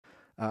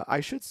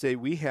I should say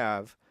we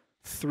have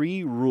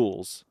 3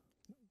 rules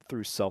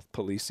through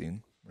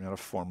self-policing. We're not a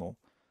formal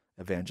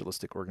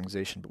evangelistic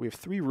organization, but we have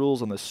 3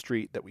 rules on the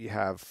street that we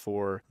have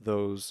for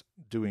those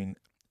doing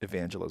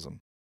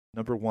evangelism.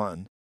 Number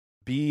 1,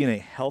 be in a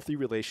healthy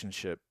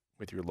relationship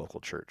with your local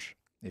church.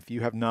 If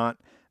you have not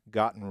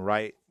gotten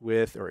right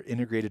with or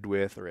integrated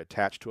with or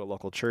attached to a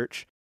local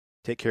church,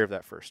 take care of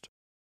that first.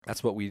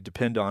 That's what we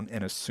depend on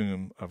and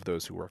assume of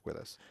those who work with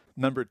us.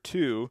 Number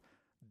 2,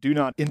 do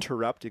not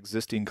interrupt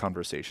existing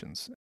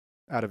conversations.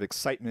 Out of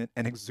excitement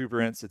and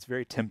exuberance, it's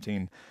very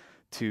tempting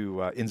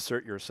to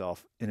insert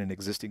yourself in an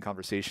existing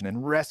conversation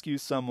and rescue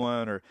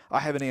someone, or I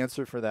have an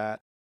answer for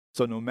that.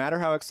 So no matter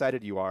how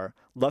excited you are,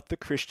 let the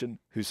Christian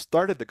who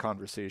started the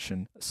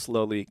conversation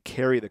slowly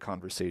carry the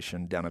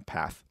conversation down a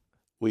path.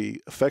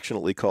 We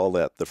affectionately call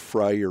that the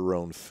fry your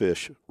own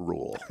fish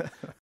rule.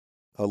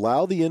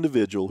 Allow the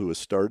individual who has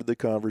started the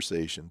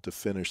conversation to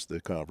finish the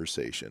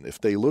conversation.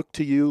 If they look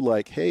to you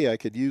like, hey, I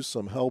could use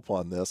some help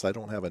on this, I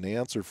don't have an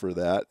answer for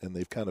that, and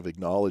they've kind of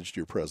acknowledged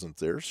your presence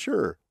there,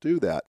 sure, do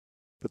that.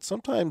 But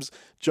sometimes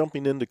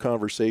jumping into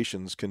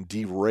conversations can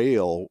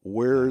derail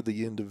where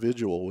the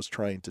individual was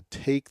trying to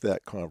take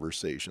that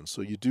conversation.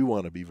 So you do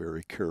want to be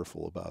very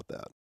careful about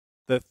that.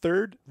 The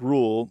 3rd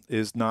rule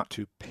is not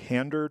to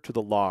pander to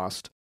the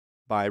lost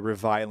by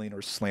reviling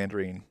or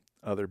slandering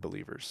other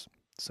believers.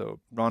 So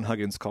Ron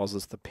Huggins calls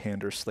this the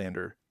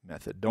pander-slander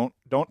method.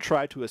 Don't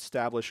try to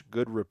establish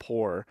good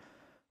rapport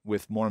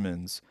with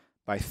Mormons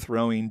by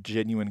throwing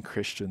genuine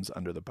Christians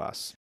under the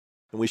bus.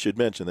 And we should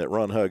mention that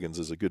Ron Huggins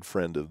is a good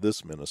friend of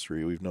this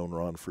ministry. We've known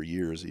Ron for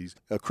years. He's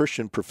a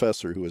Christian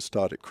professor who has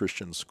taught at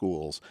Christian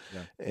schools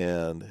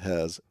and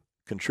has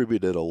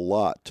contributed a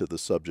lot to the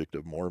subject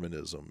of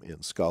Mormonism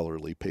in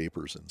scholarly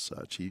papers and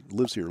such. He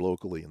lives here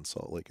locally in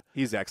Salt Lake.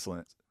 He's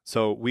excellent.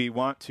 So we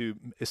want to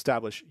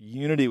establish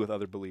unity with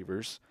other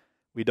believers.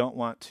 We don't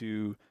want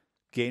to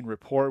gain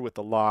rapport with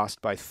the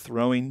lost by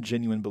throwing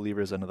genuine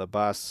believers under the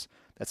bus.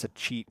 That's a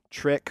cheap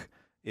trick.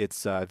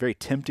 It's very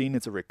tempting.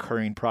 It's a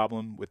recurring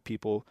problem with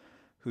people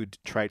who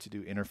try to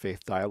do interfaith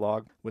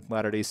dialogue with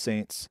Latter-day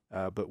Saints.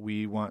 But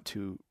we want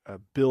to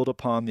build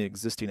upon the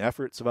existing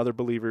efforts of other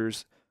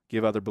believers,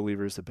 give other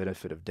believers the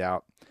benefit of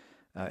doubt.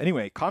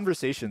 Anyway,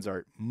 conversations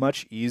are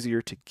much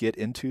easier to get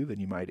into than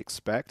you might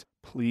expect.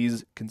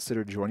 Please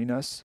consider joining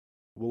us.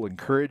 We'll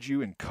encourage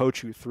you and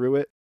coach you through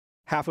it.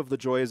 Half of the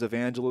joy is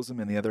evangelism,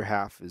 and the other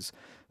half is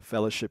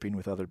fellowshipping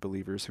with other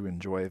believers who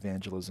enjoy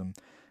evangelism.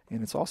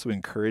 And it's also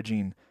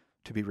encouraging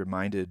to be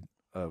reminded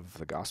of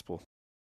the gospel.